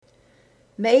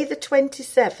May the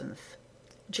 27th,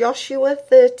 Joshua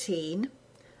 13,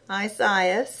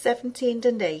 Isaiah 17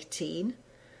 and 18,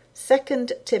 2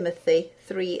 Timothy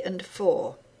 3 and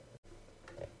 4.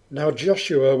 Now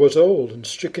Joshua was old and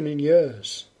stricken in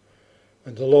years,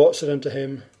 and the Lord said unto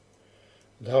him,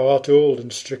 Thou art old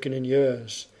and stricken in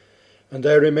years, and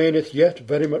there remaineth yet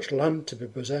very much land to be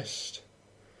possessed.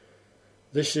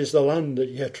 This is the land that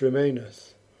yet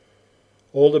remaineth,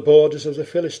 all the borders of the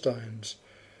Philistines,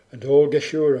 and all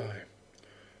Geshuri,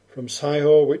 from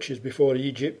Sihor, which is before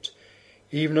Egypt,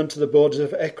 even unto the borders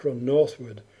of Ekron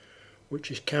northward,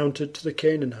 which is counted to the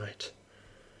Canaanite.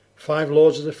 5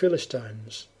 lords of the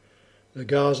Philistines, the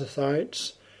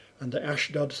Gazathites, and the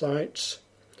Ashdodites,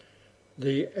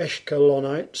 the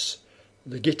Eshkelonites,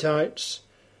 the Gittites,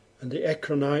 and the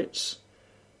Ekronites,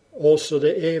 also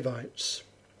the Avites.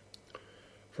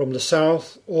 From the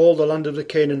south all the land of the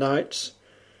Canaanites,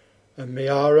 and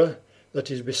Meara, that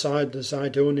is beside the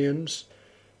Zidonians,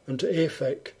 and to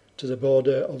Aphek, to the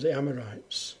border of the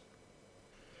Amorites.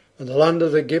 And the land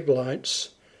of the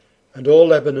Gibeonites, and all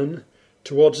Lebanon,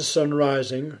 towards the sun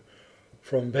rising,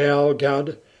 from Baal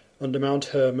Gad under Mount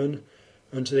Hermon,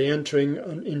 unto the entering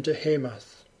into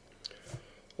Hamath.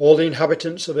 All the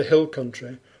inhabitants of the hill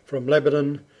country, from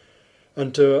Lebanon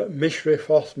unto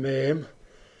Mishrephoth-maim,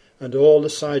 and all the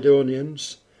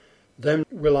Sidonians, them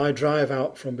will I drive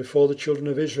out from before the children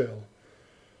of Israel.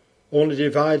 Only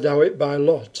divide thou it by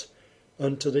lot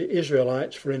unto the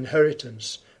Israelites for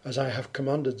inheritance, as I have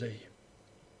commanded thee.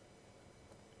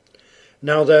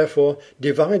 Now therefore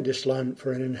divide this land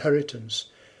for an inheritance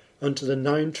unto the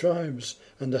 9 tribes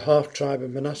and the half tribe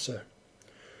of Manasseh,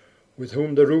 with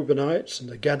whom the Reubenites and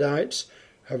the Gadites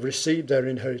have received their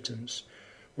inheritance,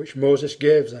 which Moses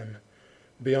gave them,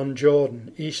 beyond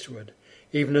Jordan, eastward,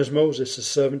 even as Moses the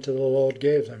servant of the Lord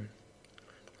gave them.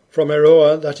 From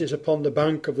Aroer, that is upon the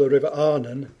bank of the river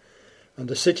Arnon, and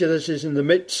the city that is in the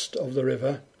midst of the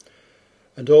river,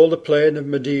 and all the plain of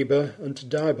Medeba unto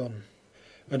Dibon,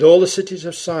 and all the cities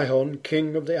of Sihon,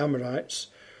 king of the Amorites,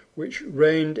 which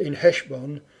reigned in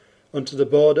Heshbon, unto the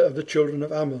border of the children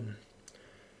of Ammon,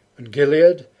 and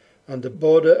Gilead, and the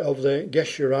border of the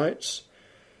Geshurites,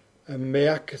 and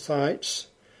Maacathites,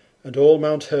 and all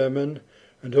Mount Hermon,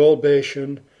 and all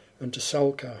Bashan, unto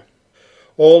Salcah.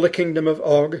 All the kingdom of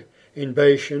Og in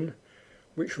Bashan,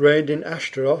 which reigned in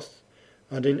Ashtaroth,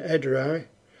 and in Edrei,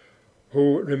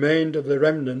 who remained of the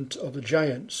remnant of the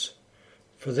giants.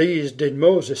 For these did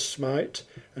Moses smite,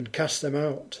 and cast them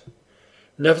out.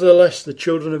 Nevertheless the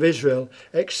children of Israel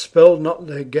expelled not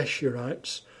the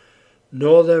Geshurites,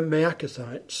 nor the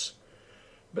Maacathites,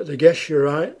 but the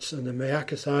Geshurites and the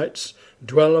Maacathites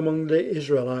dwell among the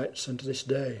Israelites unto this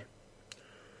day.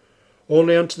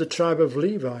 Only unto the tribe of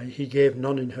Levi he gave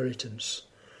none inheritance.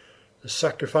 The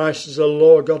sacrifices of the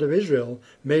Lord God of Israel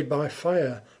made by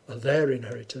fire are their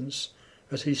inheritance,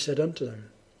 as he said unto them.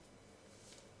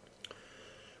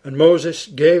 And Moses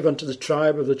gave unto the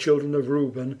tribe of the children of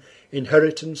Reuben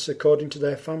inheritance according to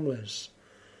their families.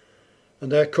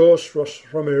 And their course was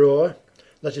from Aroer,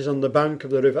 that is on the bank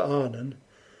of the river Arnon,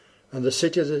 and the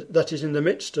city that is in the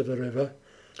midst of the river,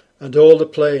 and all the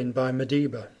plain by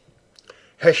Medeba,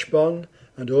 Heshbon,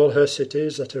 and all her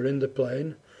cities that are in the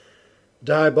plain,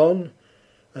 Dibon,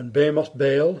 and Bamoth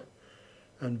Baal,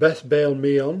 and Beth Baal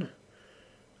Meon,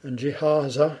 and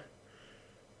Jehaza,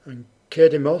 and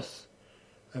Kedemoth,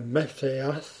 and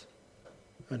Mephaath,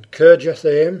 and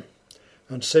Kirjathaim,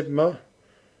 and Sibmah,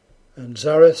 and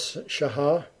Zareth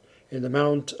Shahar in the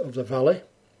mount of the valley,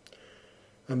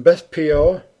 and Beth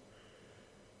Peor,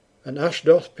 and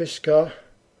Ashdoth Pisgah,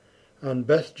 and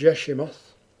Beth Jeshimoth,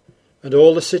 and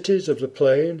all the cities of the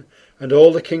plain, and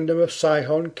all the kingdom of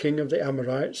Sihon, king of the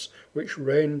Amorites, which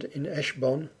reigned in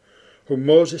Heshbon, whom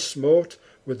Moses smote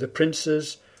with the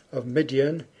princes of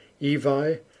Midian,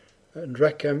 Evi, and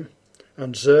Rechem,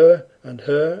 and Zer, and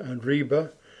Hur, and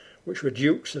Reba, which were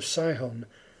dukes of Sihon,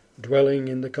 dwelling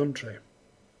in the country.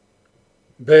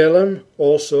 Balaam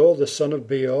also, the son of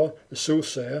Beor, the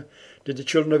soothsayer, did the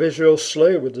children of Israel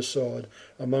slay with the sword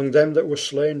among them that were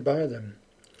slain by them.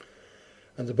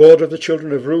 And the border of the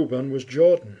children of Reuben was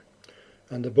Jordan,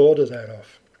 and the border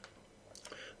thereof.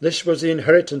 This was the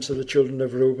inheritance of the children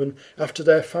of Reuben after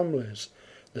their families,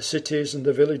 the cities and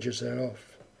the villages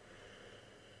thereof.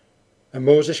 And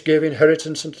Moses gave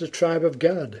inheritance unto the tribe of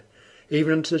Gad,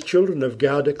 even unto the children of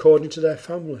Gad according to their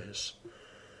families.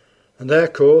 And their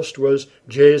coast was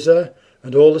Jazer,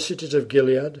 and all the cities of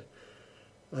Gilead,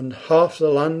 and half the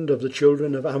land of the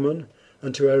children of Ammon,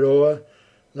 unto Aroer,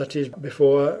 that is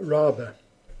before Rabbah,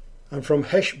 and from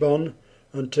Heshbon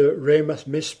unto Ramath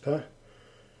Mizpah,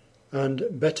 and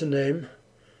Betanim,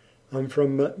 and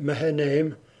from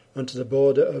Mahanaim unto the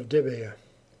border of Dibir.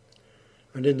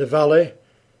 And in the valley,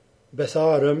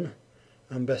 Betharam,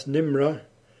 and Beth Nimrah,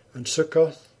 and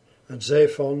Succoth, and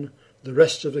Zaphon, the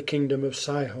rest of the kingdom of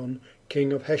Sihon,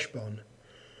 king of Heshbon,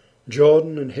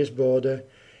 Jordan and his border,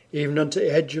 even unto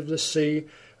the edge of the sea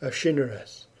of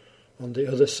Shinnereth, on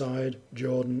the other side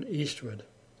Jordan eastward.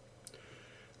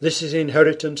 This is the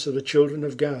inheritance of the children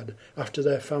of Gad, after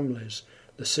their families,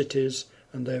 the cities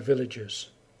and their villages.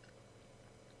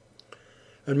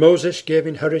 And Moses gave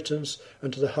inheritance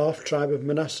unto the half-tribe of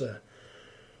Manasseh,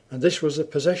 and this was the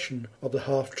possession of the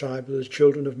half-tribe of the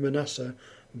children of Manasseh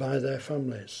by their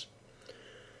families.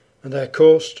 And their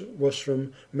coast was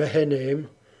from Mahanaim,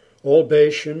 all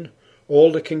Bashan,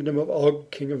 all the kingdom of Og,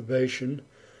 king of Bashan,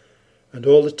 and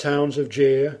all the towns of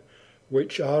Jair,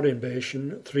 which are in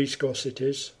Bashan, 60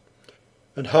 cities,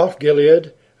 and half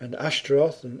Gilead, and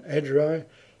Ashtaroth, and Edrei,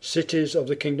 cities of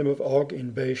the kingdom of Og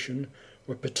in Bashan,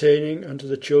 were pertaining unto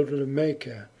the children of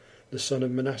Machir, the son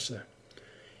of Manasseh,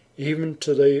 even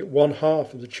to the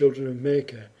 1/2 of the children of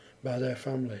Machir by their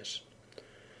families.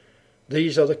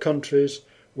 These are the countries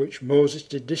which Moses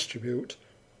did distribute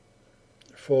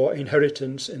for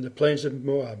inheritance in the plains of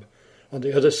Moab, on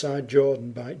the other side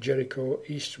Jordan by Jericho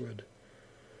eastward.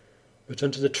 But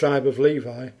unto the tribe of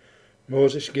Levi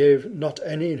Moses gave not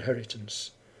any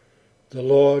inheritance. The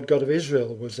Lord God of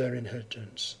Israel was their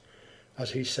inheritance,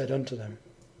 as he said unto them.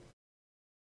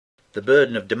 The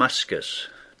burden of Damascus.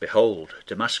 Behold,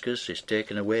 Damascus is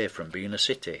taken away from being a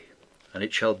city, and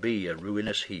it shall be a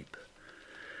ruinous heap.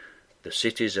 The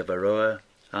cities of Aroer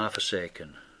are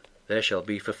forsaken. They shall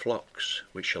be for flocks,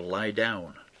 which shall lie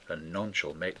down, and none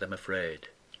shall make them afraid.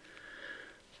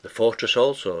 The fortress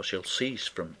also shall cease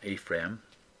from Ephraim,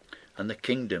 and the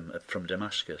kingdom from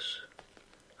Damascus,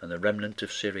 and the remnant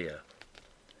of Syria.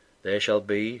 They shall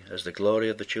be as the glory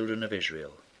of the children of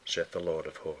Israel, saith the Lord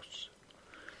of hosts.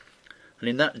 And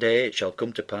in that day it shall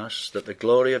come to pass that the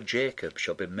glory of Jacob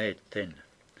shall be made thin,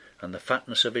 and the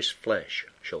fatness of his flesh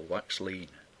shall wax lean.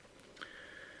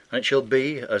 And it shall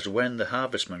be as when the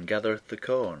harvestman gathereth the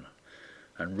corn,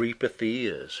 and reapeth the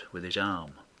ears with his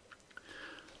arm.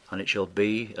 And it shall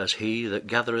be as he that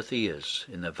gathereth ears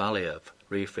in the valley of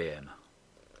Rephaim.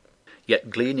 Yet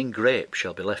gleaning grapes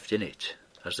shall be left in it,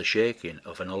 as the shaking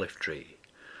of an olive tree,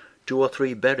 2 or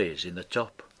 3 berries in the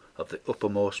top of the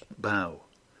uppermost bough,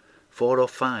 4 or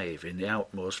 5 in the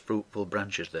outmost fruitful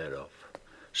branches thereof,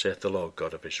 saith the Lord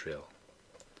God of Israel.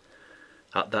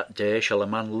 At that day shall a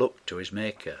man look to his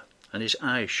Maker, and his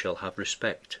eyes shall have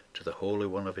respect to the Holy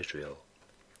One of Israel.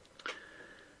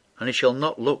 And he shall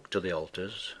not look to the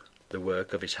altars, the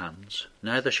work of his hands,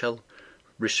 neither shall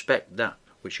respect that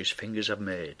which his fingers have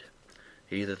made,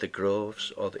 either the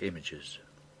groves or the images.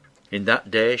 In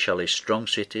that day shall his strong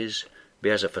cities be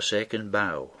as a forsaken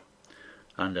bough,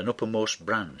 and an uppermost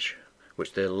branch,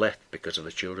 which they left because of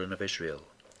the children of Israel,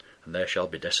 and there shall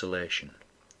be desolation.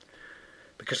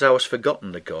 Because thou hast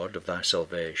forgotten the God of thy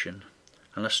salvation,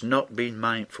 and hast not been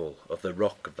mindful of the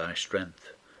rock of thy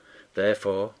strength,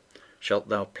 therefore shalt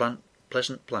thou plant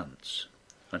pleasant plants,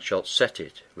 and shalt set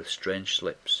it with strange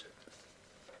slips.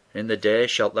 In the day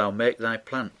shalt thou make thy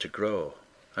plant to grow,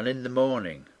 and in the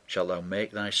morning shalt thou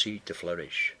make thy seed to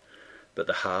flourish, but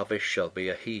the harvest shall be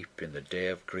a heap in the day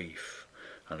of grief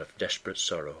and of desperate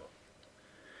sorrow.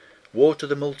 Woe to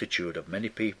the multitude of many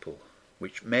people,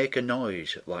 which make a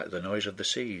noise like the noise of the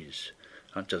seas,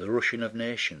 and to the rushing of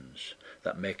nations,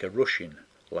 that make a rushing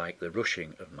like the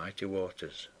rushing of mighty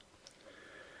waters.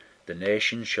 The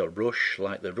nations shall rush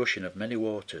like the rushing of many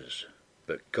waters,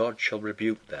 but God shall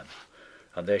rebuke them,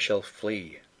 and they shall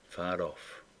flee far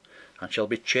off, and shall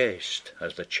be chased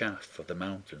as the chaff of the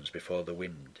mountains before the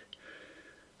wind,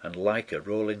 and like a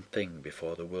rolling thing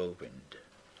before the whirlwind.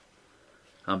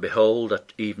 And behold,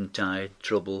 at eventide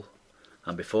trouble,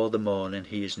 and before the morning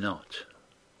he is not.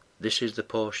 This is the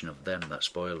portion of them that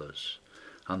spoil us,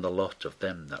 and the lot of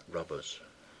them that rob us.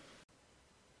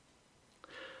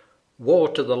 Woe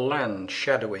to the land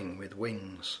shadowing with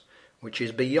wings, which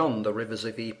is beyond the rivers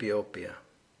of Ethiopia,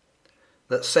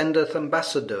 that sendeth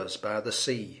ambassadors by the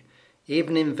sea,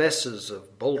 even in vessels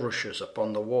of bulrushes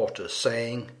upon the waters,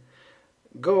 saying,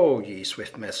 Go, ye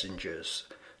swift messengers,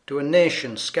 to a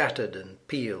nation scattered and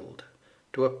peeled,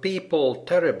 to a people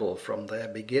terrible from their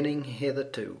beginning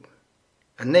hitherto,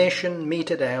 a nation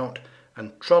meted out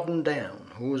and trodden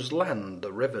down, whose land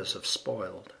the rivers have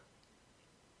spoiled.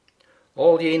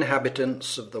 All ye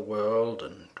inhabitants of the world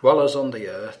and dwellers on the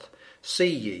earth, see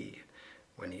ye,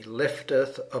 when he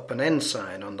lifteth up an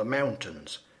ensign on the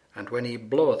mountains, and when he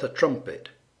bloweth a trumpet,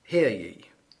 hear ye.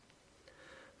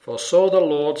 For so the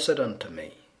Lord said unto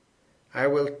me, I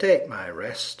will take my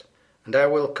rest, And I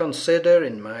will consider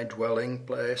in my dwelling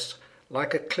place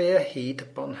like a clear heat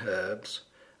upon herbs,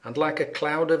 and like a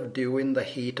cloud of dew in the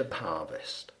heat of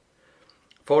harvest.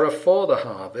 For afore the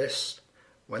harvest,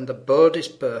 when the bud is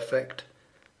perfect,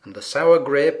 and the sour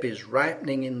grape is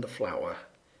ripening in the flower,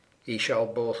 he shall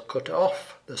both cut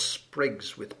off the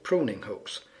sprigs with pruning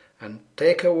hooks, and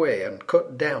take away and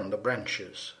cut down the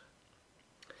branches.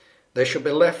 They shall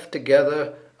be left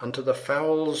together unto the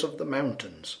fowls of the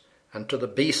mountains, and to the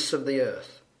beasts of the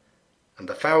earth, and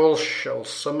the fowls shall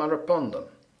summer upon them,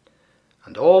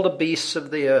 and all the beasts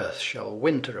of the earth shall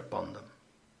winter upon them.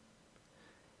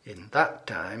 In that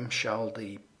time shall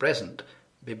the present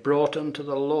be brought unto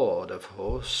the Lord of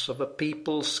hosts of a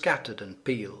people scattered and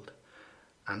peeled,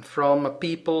 and from a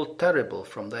people terrible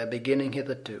from their beginning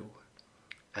hitherto,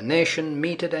 a nation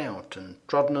meted out and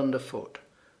trodden under foot,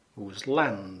 whose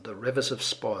land the rivers have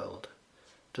spoiled,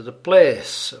 to the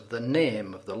place of the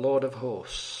name of the Lord of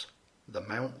hosts, the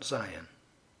Mount Zion.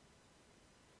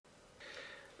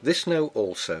 This know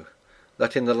also,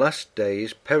 that in the last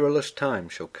days perilous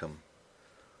times shall come.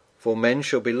 For men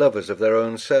shall be lovers of their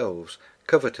own selves,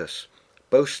 covetous,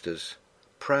 boasters,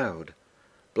 proud,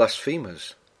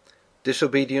 blasphemers,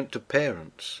 disobedient to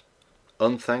parents,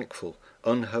 unthankful,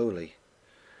 unholy,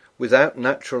 without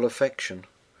natural affection,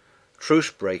 truce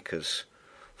breakers,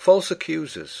 false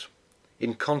accusers,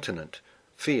 incontinent,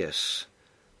 fierce,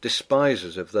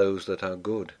 despisers of those that are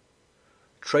good,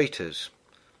 traitors,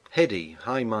 heady,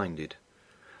 high-minded,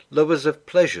 lovers of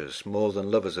pleasures more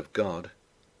than lovers of God,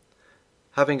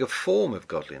 having a form of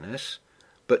godliness,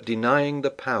 but denying the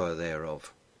power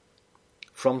thereof.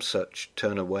 From such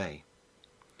turn away.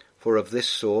 For of this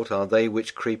sort are they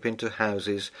which creep into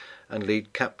houses, and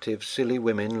lead captive silly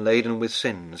women laden with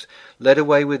sins, led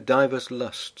away with divers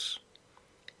lusts,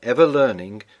 ever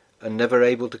learning, and never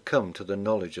able to come to the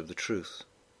knowledge of the truth.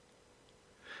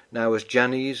 Now as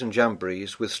Jannes and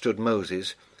Jambres withstood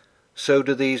Moses, so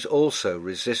do these also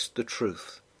resist the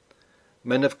truth,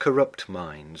 men of corrupt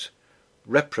minds,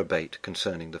 reprobate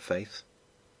concerning the faith.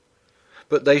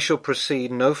 But they shall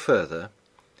proceed no further,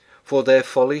 for their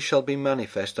folly shall be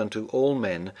manifest unto all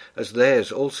men, as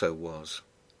theirs also was.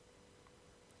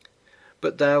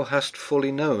 But thou hast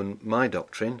fully known my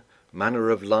doctrine,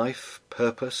 manner of life,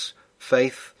 purpose,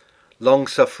 faith,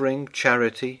 long-suffering,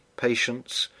 charity,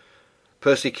 patience,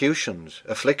 persecutions,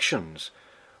 afflictions,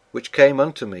 which came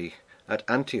unto me at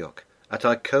Antioch, at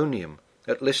Iconium,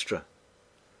 at Lystra,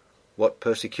 what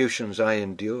persecutions I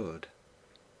endured.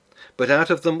 But out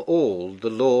of them all the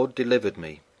Lord delivered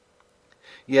me.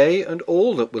 Yea, and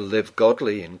all that will live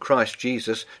godly in Christ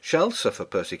Jesus shall suffer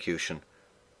persecution.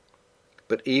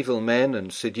 But evil men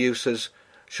and seducers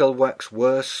shall wax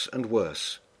worse and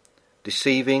worse,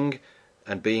 deceiving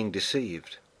and being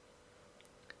deceived.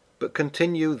 But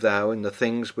continue thou in the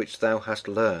things which thou hast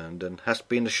learned and hast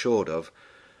been assured of,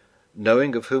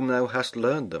 knowing of whom thou hast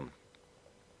learned them,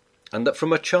 and that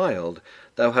from a child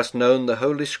thou hast known the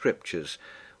holy Scriptures,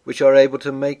 which are able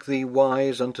to make thee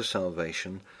wise unto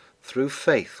salvation, through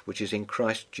faith which is in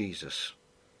Christ Jesus.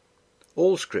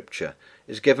 All Scripture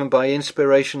is given by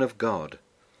inspiration of God,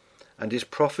 and is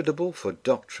profitable for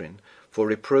doctrine, for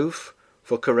reproof,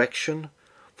 for correction,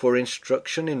 for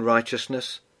instruction in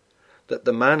righteousness, that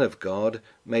the man of God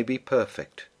may be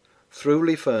perfect,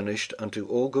 thoroughly furnished unto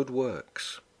all good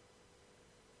works.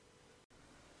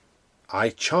 I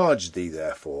charge thee,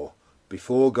 therefore,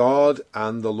 before God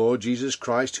and the Lord Jesus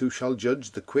Christ, who shall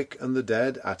judge the quick and the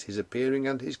dead at his appearing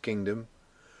and his kingdom,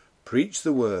 preach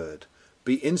the word,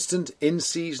 be instant in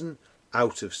season,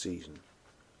 out of season,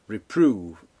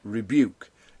 reprove, rebuke,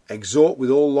 exhort with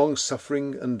all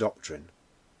long-suffering and doctrine.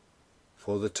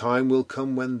 For the time will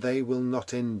come when they will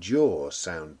not endure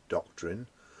sound doctrine,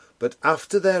 but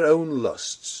after their own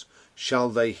lusts shall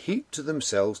they heap to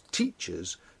themselves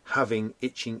teachers having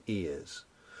itching ears.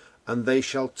 And they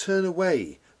shall turn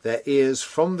away their ears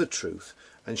from the truth,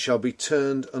 and shall be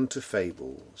turned unto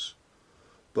fables.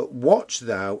 But watch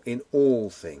thou in all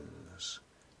things,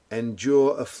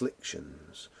 endure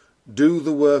afflictions, do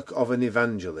the work of an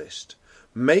evangelist,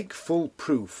 make full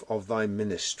proof of thy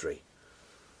ministry.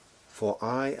 For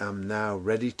I am now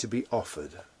ready to be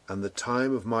offered, and the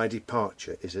time of my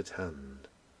departure is at hand.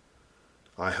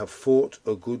 I have fought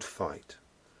a good fight.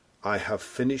 I have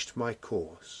finished my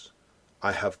course.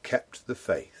 I have kept the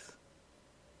faith.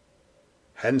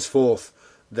 Henceforth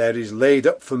there is laid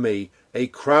up for me a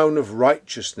crown of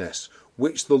righteousness,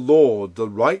 which the Lord, the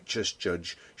righteous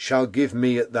judge, shall give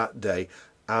me at that day,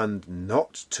 and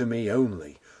not to me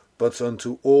only, but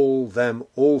unto all them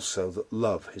also that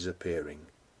love his appearing.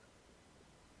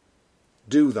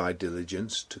 Do thy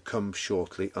diligence to come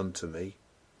shortly unto me.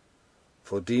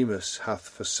 For Demas hath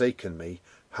forsaken me,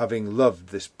 having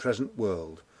loved this present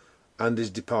world, and is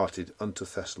departed unto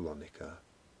Thessalonica.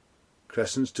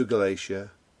 Crescens to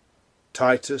Galatia,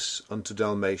 Titus unto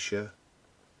Dalmatia.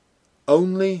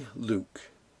 Only Luke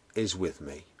is with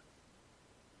me.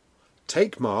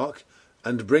 Take Mark,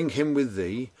 and bring him with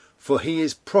thee, for he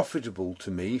is profitable to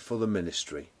me for the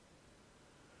ministry.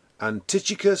 And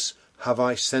Tychicus have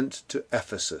I sent to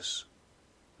Ephesus.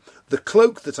 The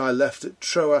cloak that I left at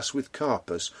Troas with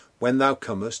Carpus, when thou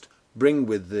comest, bring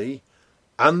with thee,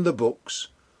 and the books,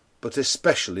 but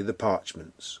especially the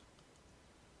parchments.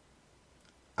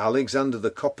 Alexander the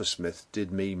coppersmith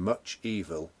did me much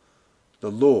evil.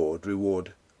 The Lord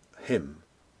reward him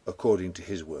according to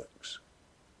his works.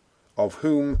 Of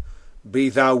whom be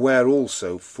thou ware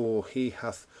also, for he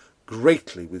hath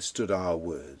greatly withstood our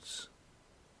words.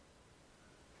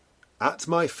 At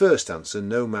my first answer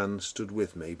no man stood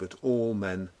with me, but all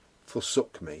men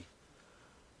forsook me.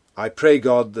 I pray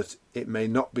God that it may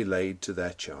not be laid to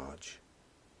their charge.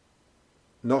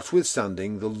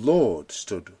 Notwithstanding, the Lord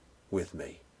stood with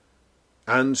me,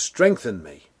 and strengthened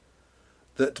me,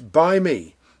 that by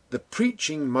me the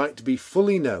preaching might be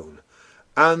fully known,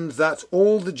 and that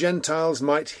all the Gentiles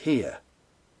might hear.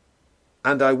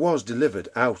 And I was delivered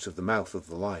out of the mouth of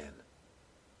the lion.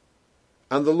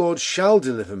 And the Lord shall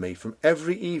deliver me from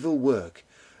every evil work,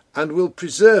 and will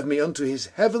preserve me unto his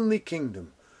heavenly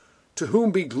kingdom, to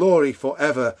whom be glory for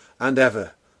ever and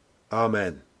ever.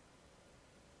 Amen.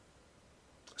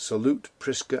 Salute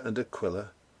Prisca and Aquila,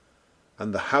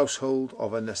 and the household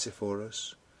of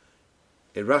Onesiphorus.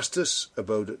 Erastus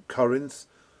abode at Corinth,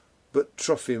 but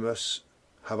Trophimus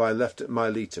have I left at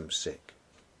Miletum sick.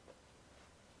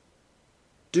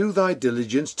 Do thy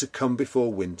diligence to come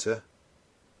before winter.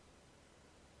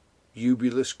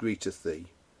 Eubulus greeteth thee,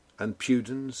 and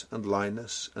Pudens, and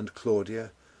Linus, and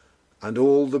Claudia, and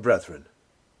all the brethren.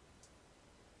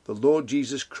 The Lord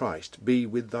Jesus Christ be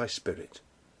with thy spirit.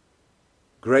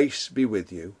 Grace be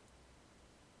with you.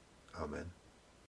 Amen.